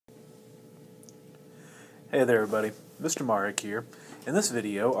Hey there everybody, Mr. Marek here. In this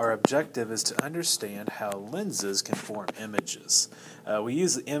video, our objective is to understand how lenses can form images. We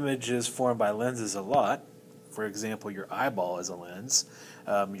use images formed by lenses a lot. For example, your eyeball is a lens,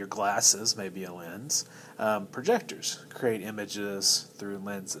 your glasses may be a lens. Projectors create images through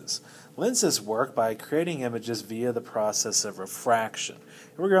lenses. Lenses work by creating images via the process of refraction.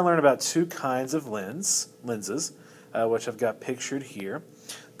 And we're going to learn about two kinds of lenses, which I've got pictured here.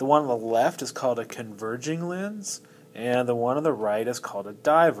 The one on the left is called a converging lens, and the one on the right is called a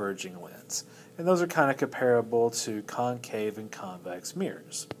diverging lens. And those are kind of comparable to concave and convex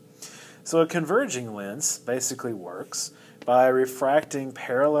mirrors. So a converging lens basically works by refracting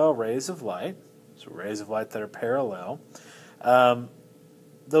parallel rays of light, so rays of light that are parallel. They'll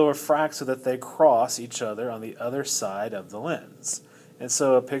refract so that they cross each other on the other side of the lens. And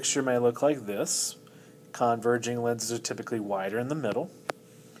so a picture may look like this. Converging lenses are typically wider in the middle.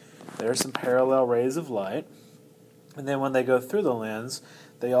 There are some parallel rays of light, and then when they go through the lens,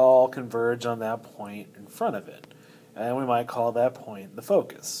 they all converge on that point in front of it. And we might call that point the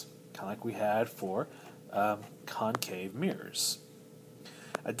focus, kind of like we had for concave mirrors.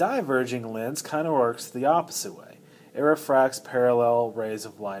 A diverging lens kind of works the opposite way. It refracts parallel rays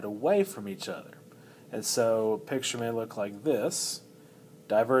of light away from each other. And so a picture may look like this.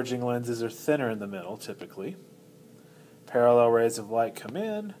 Diverging lenses are thinner in the middle, typically. Parallel rays of light come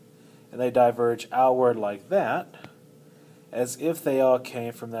in, and they diverge outward like that, as if they all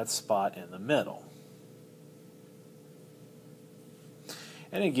came from that spot in the middle.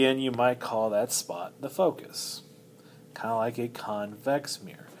 And again, you might call that spot the focus, kind of like a convex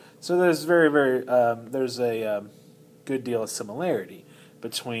mirror. So there's there's a good deal of similarity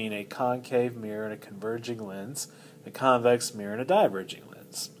between a concave mirror and a converging lens, a convex mirror and a diverging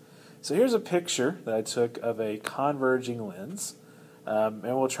lens. So here's a picture that I took of a converging lens. And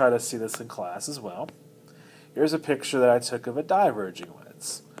we'll try to see this in class as well. Here's a picture that I took of a diverging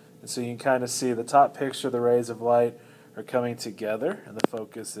lens. And so you can kind of see the top picture, the rays of light are coming together, and the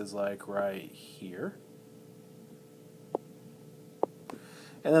focus is like right here.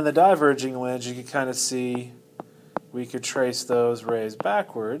 And then the diverging lens, you can kind of see we could trace those rays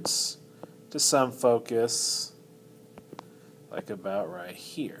backwards to some focus like about right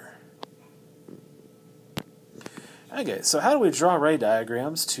here. Okay, so how do we draw ray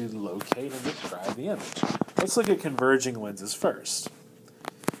diagrams to locate and describe the image? Let's look at converging lenses first.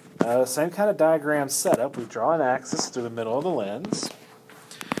 Same kind of diagram setup. We draw an axis through the middle of the lens.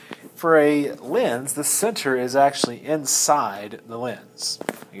 For a lens, the center is actually inside the lens.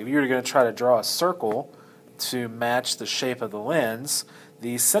 If you were going to try to draw a circle to match the shape of the lens,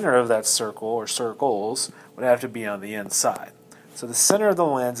 the center of that circle, or circles, would have to be on the inside. So the center of the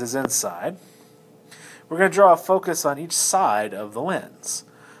lens is inside. We're going to draw a focus on each side of the lens.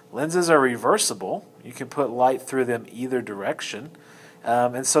 Lenses are reversible. You can put light through them either direction.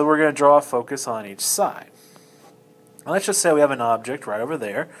 And so we're going to draw a focus on each side. Now let's just say we have an object right over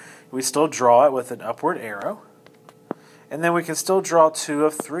there. We still draw it with an upward arrow. And then we can still draw 2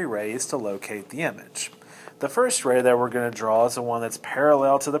 of 3 rays to locate the image. The first ray that we're going to draw is the one that's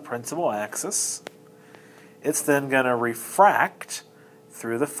parallel to the principal axis. It's then going to refract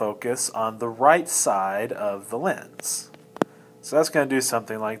through the focus on the right side of the lens. So that's going to do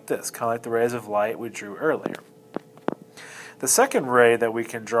something like this, kind of like the rays of light we drew earlier. The second ray that we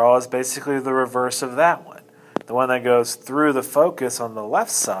can draw is basically the reverse of that one, the one that goes through the focus on the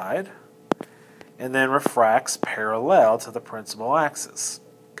left side and then refracts parallel to the principal axis,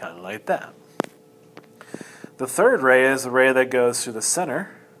 kind of like that. The third ray is the ray that goes through the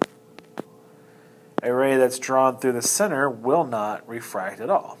center. A ray that's drawn through the center will not refract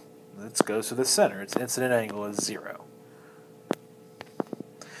at all. It goes through the center. Its incident angle is 0.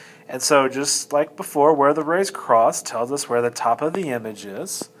 And so just like before, where the rays cross tells us where the top of the image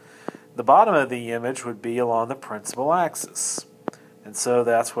is. The bottom of the image would be along the principal axis. And so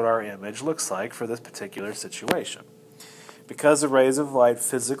that's what our image looks like for this particular situation. Because the rays of light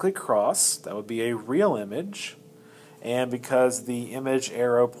physically cross, that would be a real image. And because the image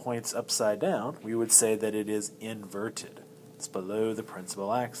arrow points upside down, we would say that it is inverted. It's below the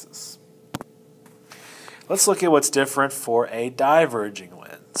principal axis. Let's look at what's different for a diverging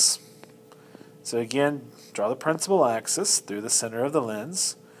lens. So again, draw the principal axis through the center of the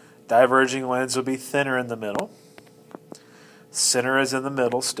lens. Diverging lens will be thinner in the middle. Center is in the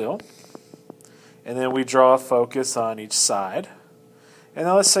middle still. And then we draw a focus on each side. And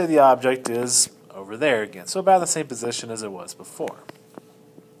now let's say the object is over there again, so about the same position as it was before.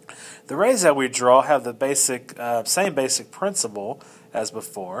 The rays that we draw have the same basic principle as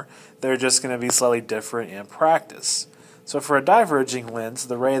before. They're just going to be slightly different in practice. So for a diverging lens,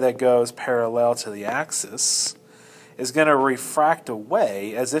 the ray that goes parallel to the axis is going to refract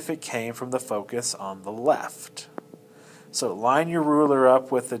away as if it came from the focus on the left. So line your ruler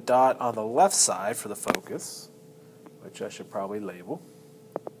up with the dot on the left side for the focus, which I should probably label.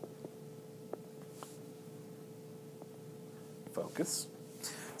 Focus.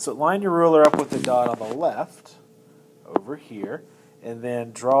 So line your ruler up with the dot on the left over here, and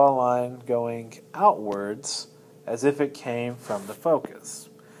then draw a line going outwards as if it came from the focus.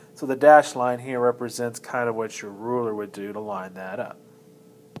 So the dashed line here represents kind of what your ruler would do to line that up.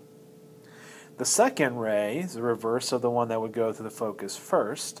 The second ray is the reverse of the one that would go through the focus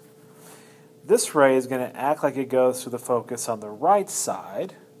first. This ray is going to act like it goes through the focus on the right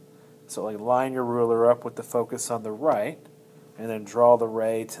side. So like line your ruler up with the focus on the right, and then draw the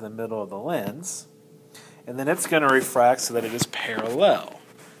ray to the middle of the lens. And then it's going to refract so that it is parallel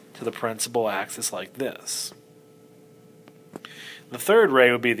to the principal axis like this. The third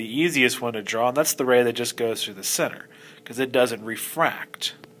ray would be the easiest one to draw, and that's the ray that just goes through the center, because it doesn't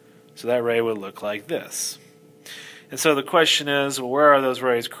refract. So that ray would look like this. And so the question is, well, where are those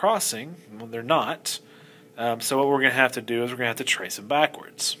rays crossing? Well, they're not. So what we're going to have to do is we're going to have to trace them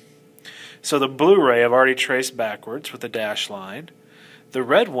backwards. So the blue ray I've already traced backwards with a dashed line. The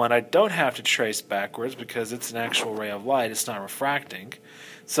red one I don't have to trace backwards because it's an actual ray of light. It's not refracting.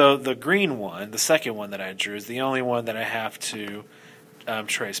 So the green one, the second one that I drew, is the only one that I have to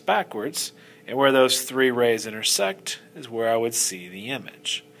trace backwards. And where those three rays intersect is where I would see the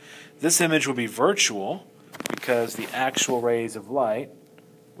image. This image will be virtual because the actual rays of light,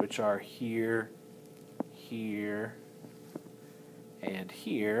 which are here, here, and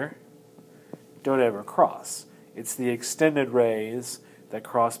here, don't ever cross. It's the extended rays that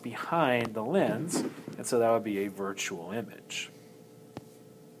cross behind the lens, and so that would be a virtual image.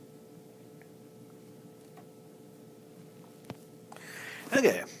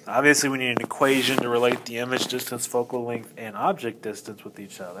 Okay, obviously we need an equation to relate the image distance, focal length, and object distance with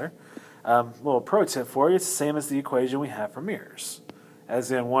each other. Little pro tip for you, it's the same as the equation we have for mirrors, as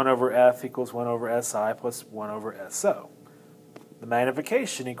in 1 over f equals 1 over si plus 1 over so. The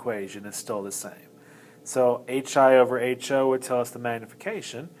magnification equation is still the same. So hi over ho would tell us the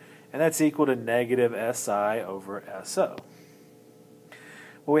magnification, and that's equal to negative si over so.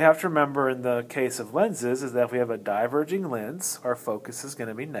 What we have to remember in the case of lenses is that if we have a diverging lens, our focus is going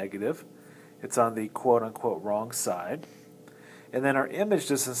to be negative. It's on the quote-unquote wrong side. And then our image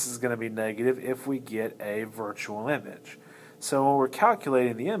distance is going to be negative if we get a virtual image. So when we're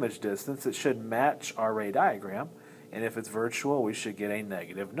calculating the image distance, it should match our ray diagram, and if it's virtual, we should get a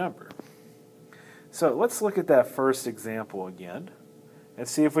negative number. So let's look at that first example again and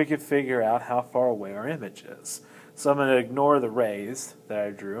see if we can figure out how far away our image is. So I'm going to ignore the rays that I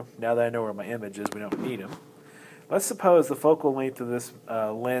drew. Now that I know where my image is, we don't need them. Let's suppose the focal length of this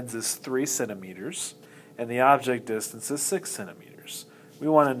lens is 3 centimeters and the object distance is 6 centimeters. We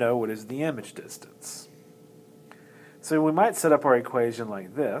want to know what is the image distance. So we might set up our equation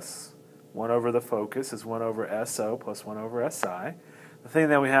like this. 1 over the focus is 1 over SO plus 1 over SI. The thing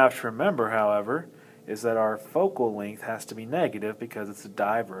that we have to remember, however, is that our focal length has to be negative because it's a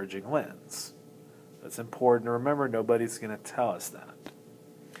diverging lens. That's important to remember. Nobody's going to tell us that.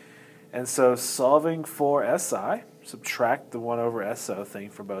 And so solving for SI, subtract the 1 over SO thing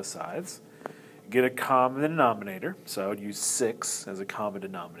for both sides. Get a common denominator. So I would use 6 as a common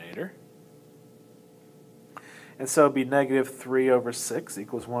denominator. And so it would be negative 3 over 6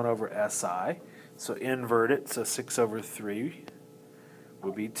 equals 1 over SI. So invert it, so 6 over 3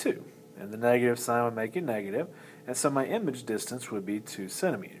 would be 2. And the negative sign would make it negative. And so my image distance would be 2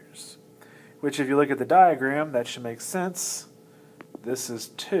 centimeters. Which, if you look at the diagram, that should make sense. This is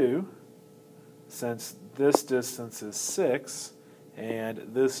 2, since this distance is 6, and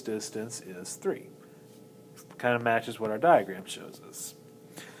this distance is 3. Kind of matches what our diagram shows us.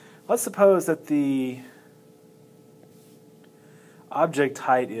 Let's suppose that the object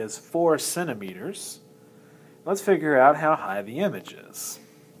height is 4 centimeters. Let's figure out how high the image is.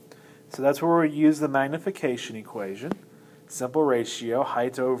 So that's where we use the magnification equation. Simple ratio,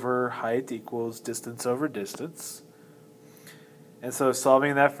 height over height equals distance over distance. And so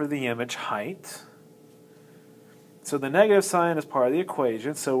solving that for the image height. So the negative sign is part of the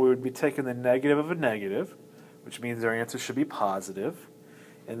equation, so we would be taking the negative of a negative, which means our answer should be positive.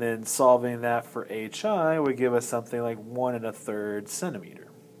 And then solving that for hi would give us something like 1 1/3 centimeter.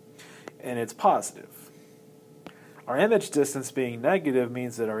 And it's positive. Our image distance being negative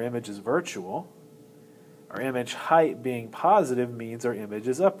means that our image is virtual. Our image height being positive means our image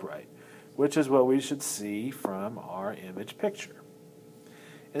is upright, which is what we should see from our image picture.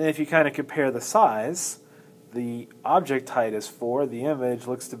 And then if you kind of compare the size, the object height is 4, the image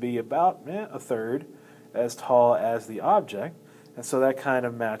looks to be about a third as tall as the object, and so that kind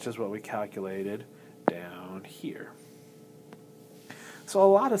of matches what we calculated down here. So a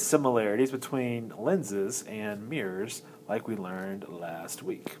lot of similarities between lenses and mirrors like we learned last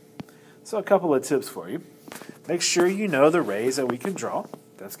week. So a couple of tips for you. Make sure you know the rays that we can draw.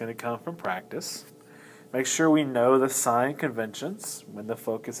 That's going to come from practice. Make sure we know the sign conventions when the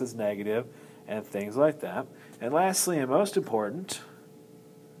focus is negative and things like that. And lastly, and most important,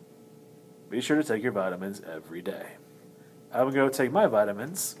 be sure to take your vitamins every day. I'm going to go take my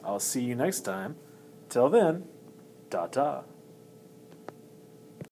vitamins. I'll see you next time. Till then, ta-ta.